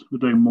trips. We're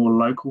doing more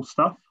local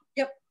stuff.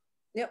 Yep.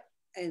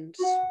 And,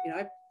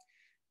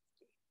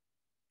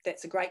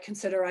 that's a great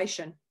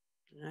consideration.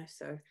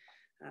 So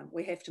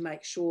we have to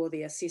make sure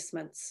the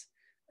assessments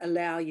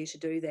allow you to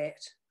do that,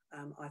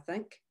 I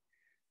think.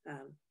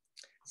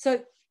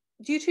 So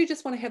do you two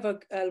just want to have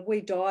a wee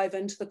dive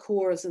into the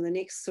cores in the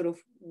next sort of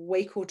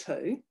week or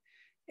two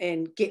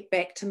and get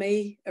back to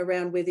me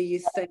around whether you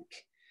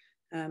think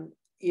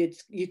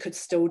you could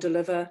still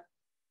deliver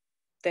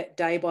that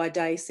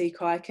day-by-day sea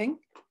kayaking?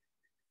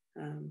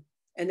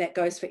 And that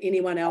goes for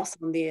anyone else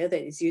on there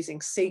that is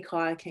using sea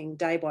kayaking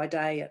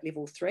day-by-day at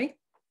level 3.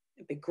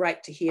 It'd be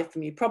great to hear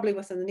from you. Probably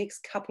within the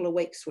next couple of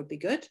weeks would be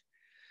good.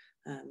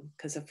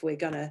 Because if we're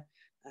going to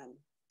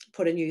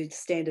put a new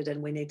standard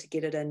in, we need to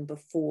get it in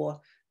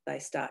before they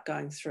start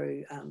going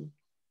through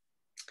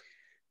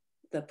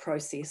the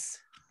process.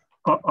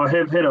 I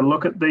have had a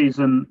look at these,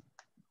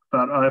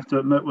 but I have to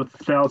admit, with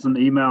 1,000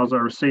 emails I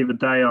receive a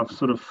day, I've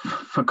sort of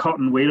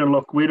forgotten where to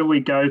look. Where do we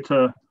go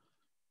to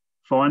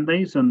find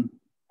these and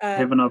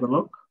have another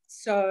look?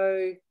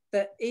 So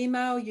the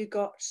email you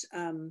got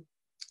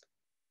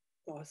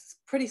was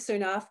pretty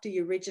soon after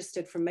you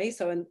registered from me,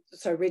 so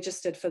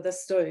registered for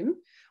this Zoom.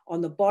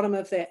 On the bottom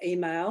of that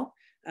email,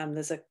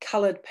 there's a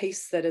coloured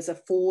piece that is a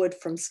forward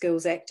from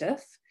Skills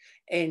Active,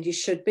 and you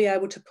should be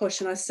able to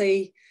push, and I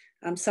see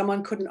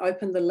someone couldn't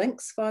open the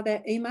links via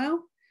that email.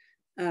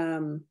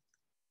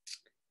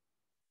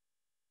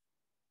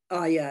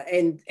 Oh yeah,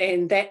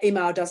 and that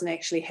email doesn't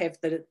actually have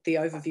the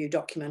overview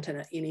document in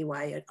it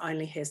anyway. It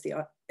only has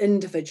the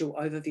individual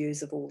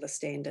overviews of all the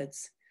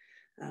standards.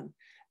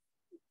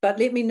 But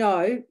let me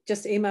know,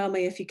 just email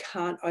me if you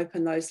can't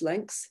open those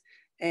links,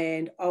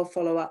 and I'll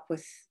follow up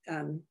with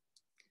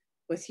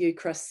you,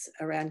 Chris,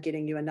 around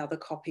getting you another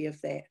copy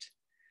of that.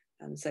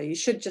 So you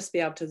should just be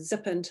able to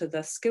zip into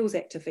the Skills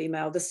Active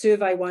email. The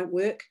survey won't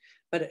work,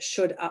 but it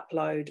should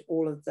upload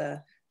all of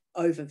the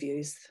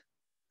overviews,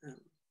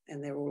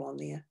 and they're all on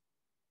there.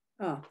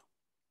 Oh,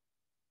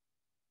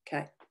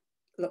 okay.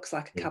 Looks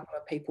like a couple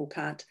of people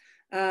can't.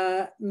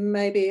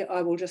 Maybe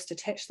I will just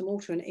attach them all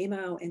to an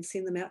email and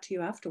send them out to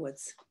you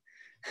afterwards.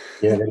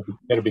 Yeah,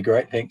 that'd be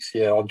great. Thanks.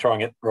 Yeah, I'm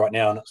trying it right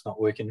now and it's not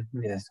working.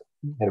 Yeah,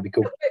 that'd be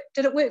cool.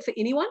 Did it work for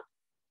anyone?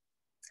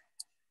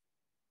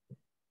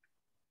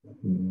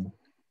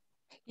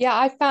 Yeah,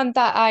 I found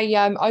that I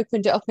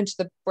opened it up into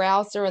the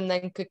browser and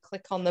then could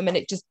click on them, and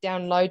it just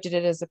downloaded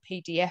it as a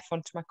PDF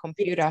onto my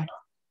computer.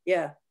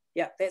 Yeah,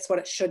 that's what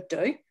it should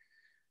do.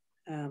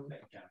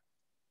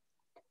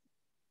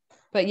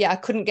 But yeah, I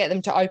couldn't get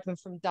them to open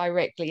from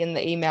directly in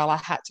the email. I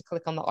had to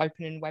click on the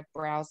open in web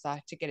browser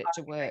to get it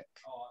to work.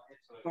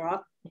 All right,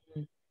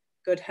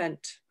 good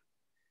hint.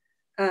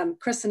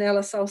 Chris and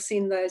Alice, I'll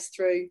send those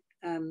through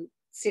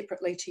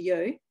separately to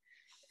you.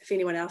 If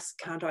anyone else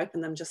can't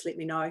open them, just let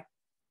me know.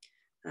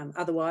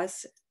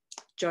 Otherwise,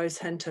 Joe's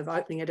hint of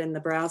opening it in the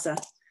browser.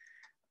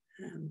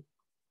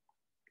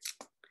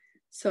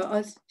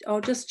 So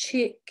I'll just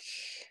check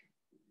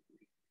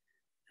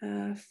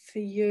for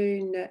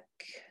you, Nick,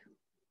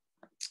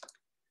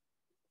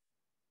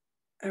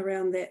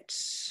 around that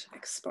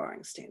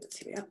expiring standards.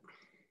 Here we are.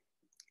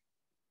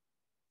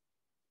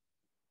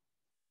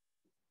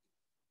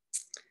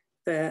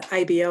 The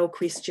ABL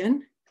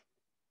question.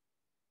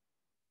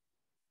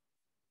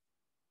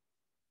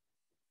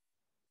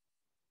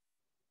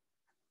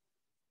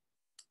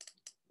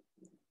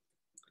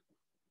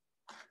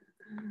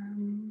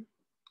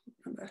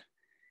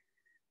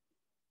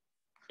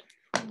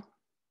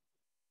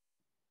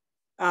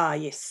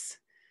 Yes.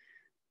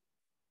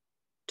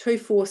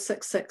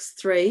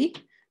 24663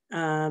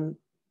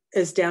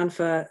 is down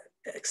for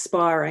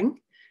expiring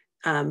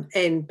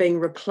and being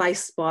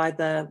replaced by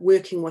the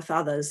working with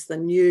others, the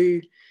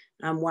new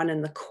one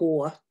in the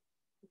core.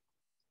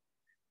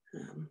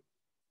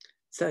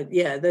 So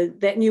yeah,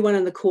 that new one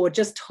in the core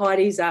just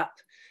tidies up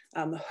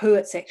who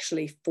it's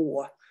actually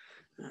for.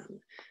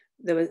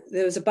 There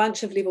was a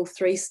bunch of level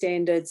 3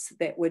 standards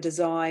that were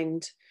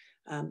designed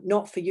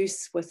not for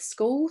use with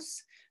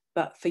schools,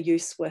 but for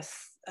use with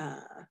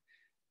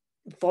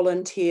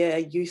volunteer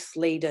youth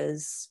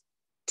leaders,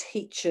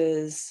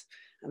 teachers,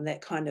 and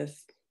that kind of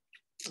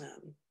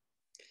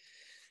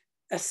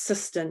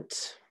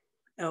assistant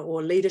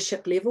or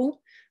leadership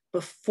level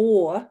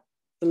before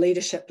the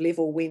leadership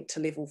level went to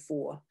level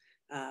 4.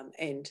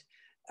 And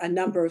a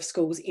number of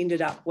schools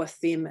ended up with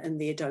them in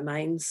their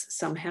domains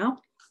somehow,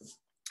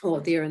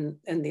 or they're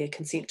in their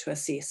consent to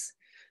assess.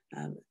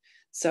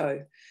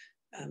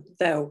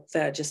 They'll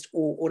just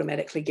all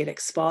automatically get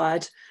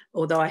expired,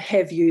 although I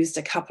have used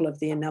a couple of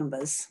their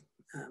numbers,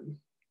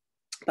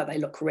 but they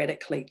look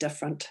radically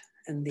different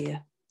in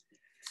there.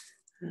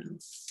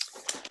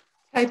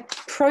 Okay,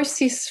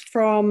 process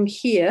from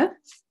here,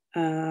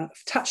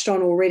 I've touched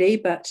on already,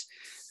 but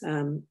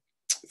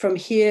from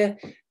here,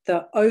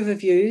 the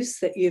overviews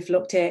that you've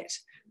looked at,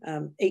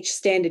 each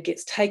standard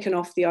gets taken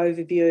off the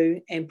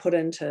overview and put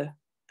into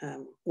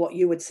what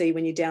you would see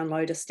when you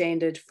download a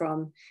standard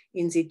from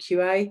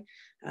NZQA.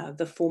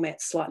 The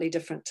format's slightly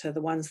different to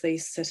the ones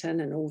these sit in,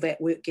 and all that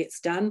work gets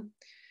done.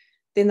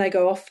 Then they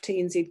go off to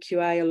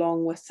NZQA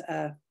along with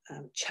a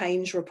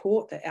change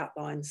report that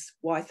outlines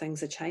why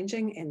things are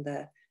changing and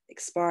the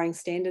expiring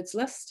standards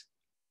list.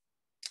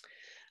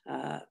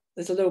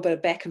 There's a little bit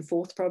of back and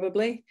forth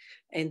probably,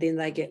 and then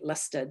they get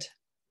listed.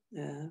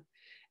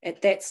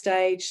 At that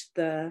stage,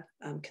 the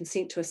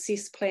consent to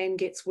assess plan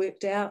gets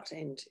worked out,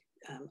 and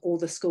all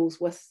the schools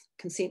with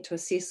consent to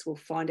assess will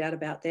find out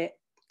about that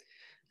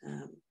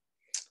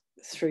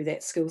through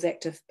that Skills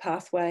Active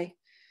pathway.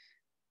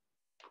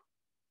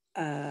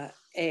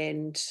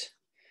 And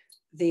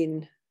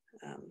then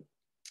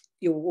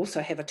you'll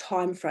also have a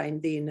time frame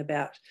then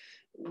about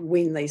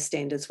when these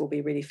standards will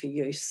be ready for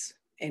use.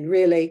 And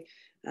really,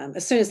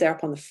 as soon as they're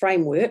up on the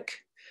framework,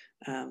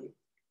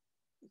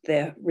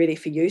 they're ready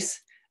for use,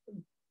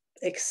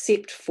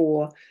 except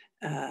for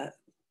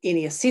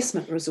any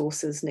assessment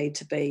resources need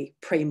to be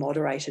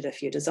pre-moderated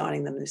if you're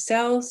designing them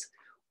yourselves,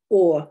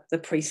 or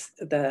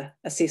the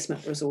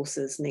assessment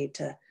resources need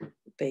to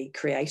be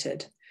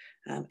created.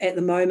 At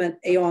the moment,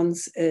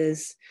 EONS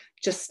is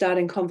just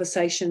starting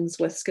conversations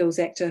with Skills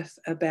Active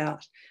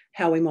about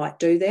how we might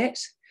do that.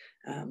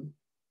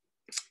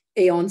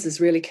 EONS is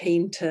really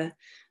keen to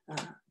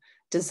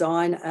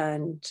design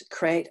and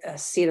create a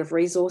set of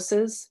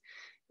resources,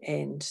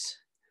 and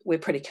we're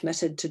pretty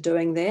committed to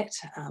doing that,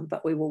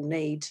 but we will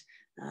need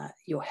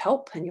your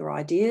help and your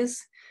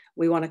ideas.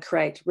 We want to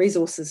create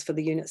resources for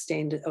the unit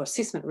standard, or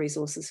assessment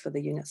resources for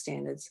the unit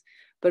standards,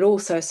 but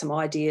also some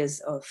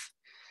ideas of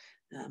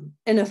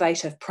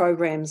innovative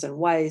programs and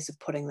ways of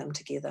putting them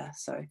together.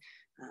 So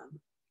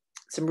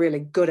some really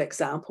good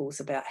examples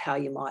about how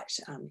you might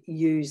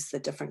use the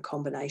different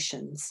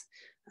combinations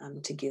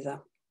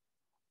together.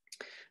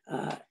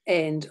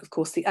 And of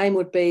course, the aim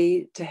would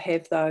be to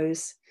have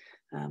those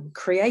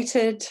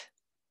created,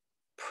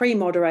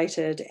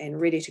 pre-moderated and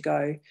ready to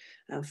go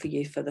for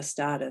you for the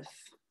start of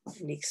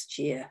next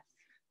year.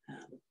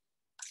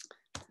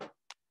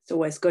 It's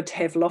always good to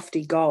have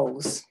lofty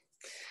goals.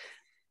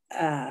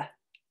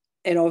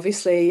 And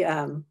obviously,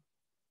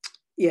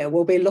 yeah,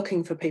 we'll be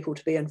looking for people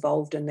to be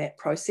involved in that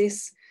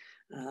process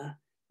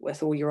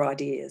with all your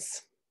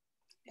ideas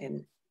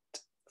and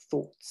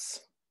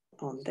thoughts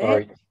on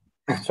that.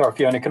 Sorry,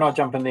 Fiona, can I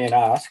jump in there and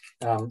ask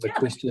the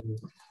question?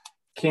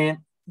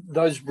 Can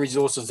those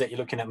resources that you're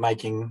looking at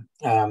making,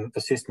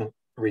 assessment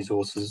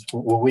resources,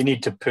 will we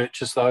need to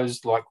purchase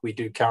those like we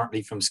do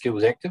currently from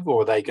Skills Active,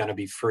 or are they going to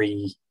be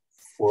free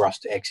for us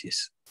to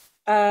access?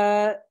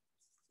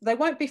 They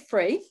won't be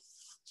free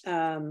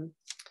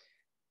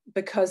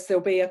because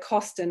there'll be a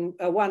cost in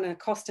a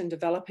cost in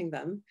developing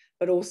them,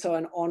 but also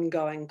an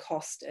ongoing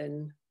cost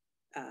in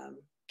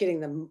getting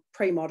them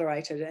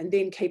pre-moderated and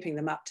then keeping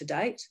them up to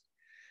date.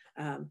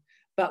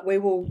 But we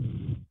will,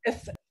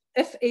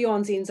 if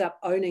EONS ends up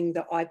owning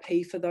the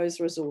IP for those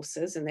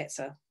resources, and that's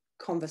a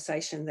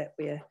conversation that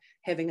we're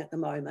having at the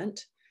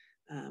moment,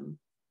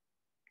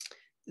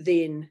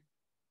 then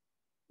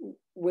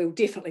we'll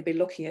definitely be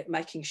looking at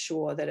making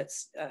sure that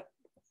it's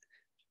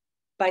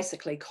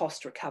basically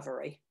cost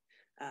recovery,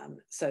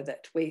 so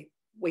that we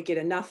get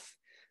enough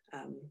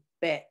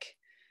back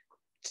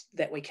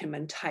that we can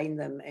maintain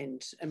them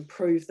and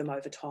improve them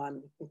over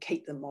time and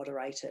keep them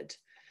moderated.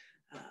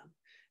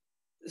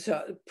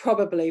 So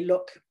probably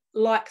look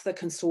like the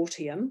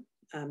consortium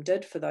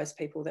did for those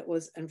people that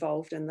was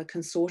involved in the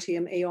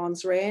consortium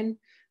EONS ran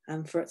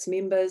for its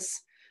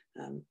members,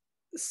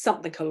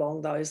 something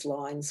along those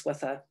lines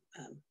with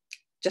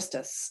just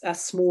a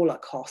smaller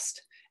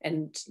cost.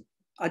 And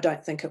I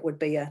don't think it would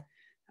be a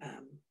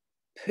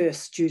per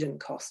student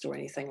cost or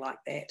anything like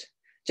that,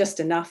 just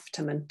enough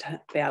to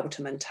be able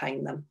to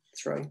maintain them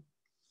through.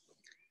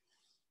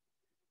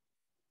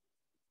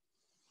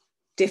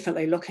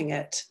 Definitely looking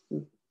at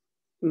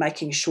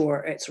making sure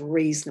it's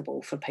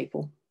reasonable for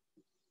people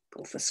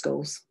or for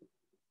schools.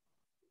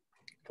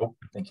 Cool,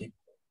 thank you.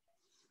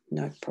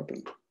 No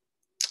problem.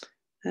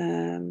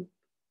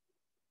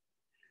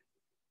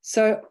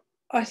 So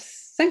I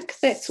think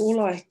that's all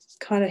I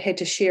kind of had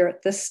to share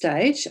at this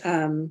stage.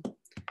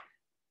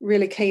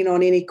 Really keen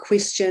on any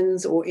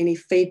questions or any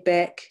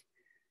feedback.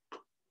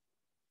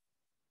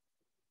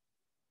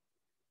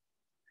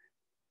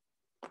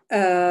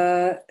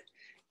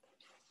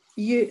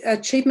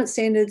 Achievement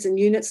standards and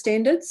unit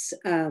standards.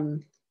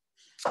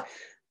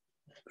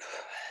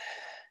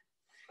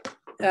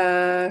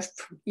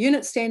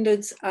 Unit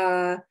standards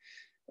are,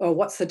 or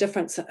what's the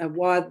difference,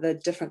 why the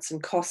difference in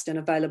cost and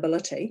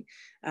availability?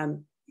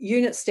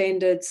 Unit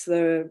standards,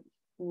 the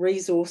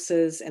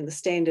resources and the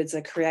standards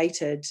are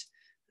created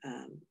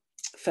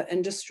for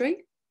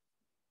industry,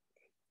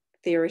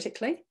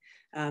 theoretically,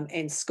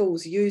 and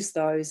schools use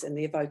those in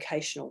their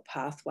vocational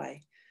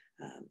pathway.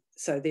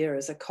 So there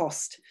is a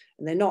cost,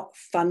 and they're not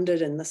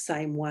funded in the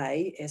same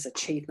way as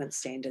achievement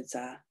standards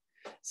are.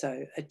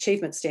 So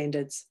achievement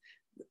standards,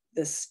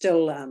 there's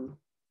still,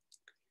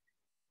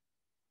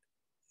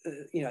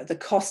 the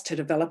cost to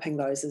developing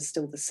those is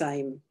still the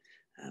same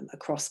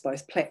across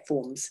both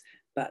platforms,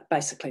 but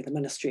basically the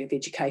Ministry of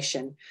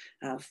Education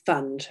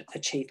fund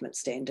achievement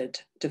standard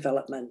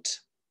development,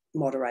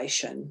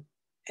 moderation,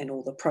 and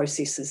all the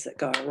processes that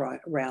go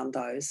around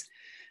those,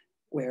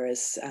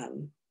 whereas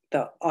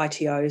the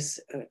ITOs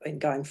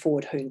and going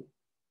forward,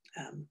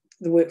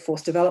 the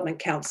Workforce Development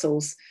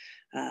Councils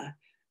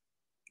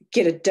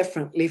get a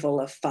different level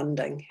of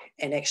funding,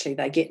 and actually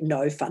they get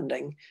no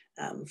funding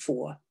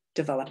for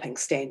developing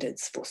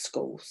standards for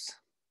schools.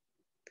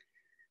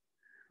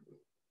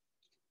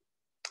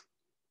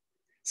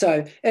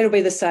 So it'll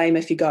be the same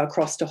if you go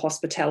across to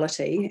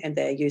hospitality and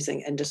they're using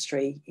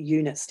industry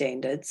unit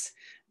standards,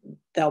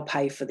 they'll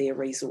pay for their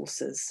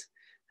resources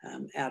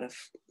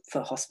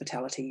for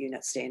hospitality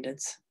unit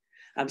standards.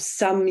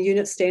 Some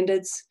unit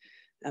standards,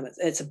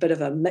 it's a bit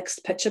of a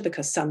mixed picture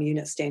because some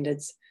unit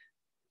standards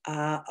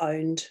are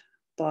owned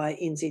by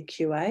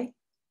NZQA,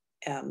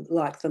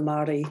 like the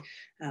Māori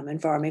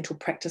environmental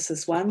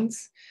practices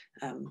ones.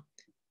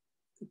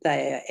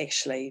 They're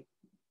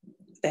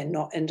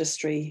not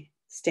industry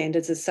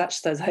standards as such,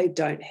 so they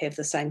don't have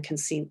the same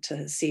consent to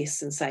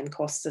assess and same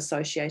costs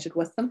associated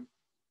with them.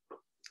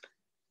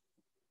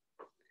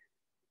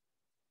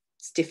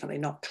 It's definitely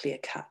not clear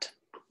cut.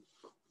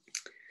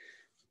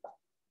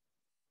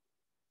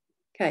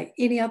 Okay,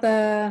 any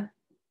other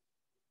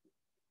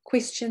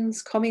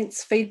questions,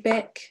 comments,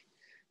 feedback?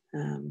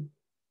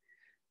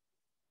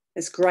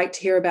 It's great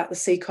to hear about the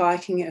sea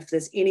kayaking. If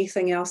there's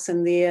anything else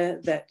in there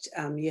that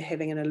you're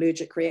having an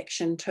allergic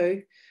reaction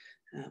to,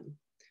 I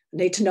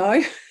need to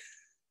know.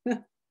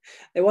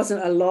 There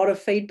wasn't a lot of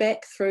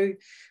feedback through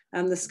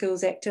the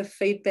Skills Active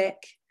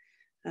feedback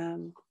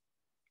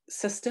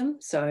system.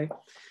 So,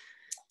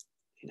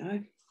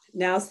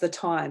 now's the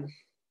time.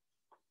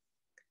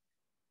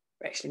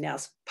 Actually,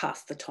 now's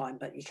past the time,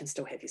 but you can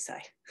still have your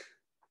say.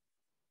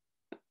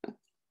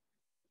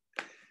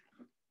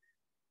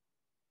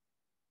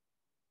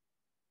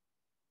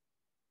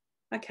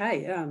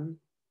 Okay,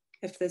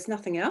 if there's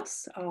nothing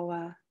else,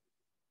 I'll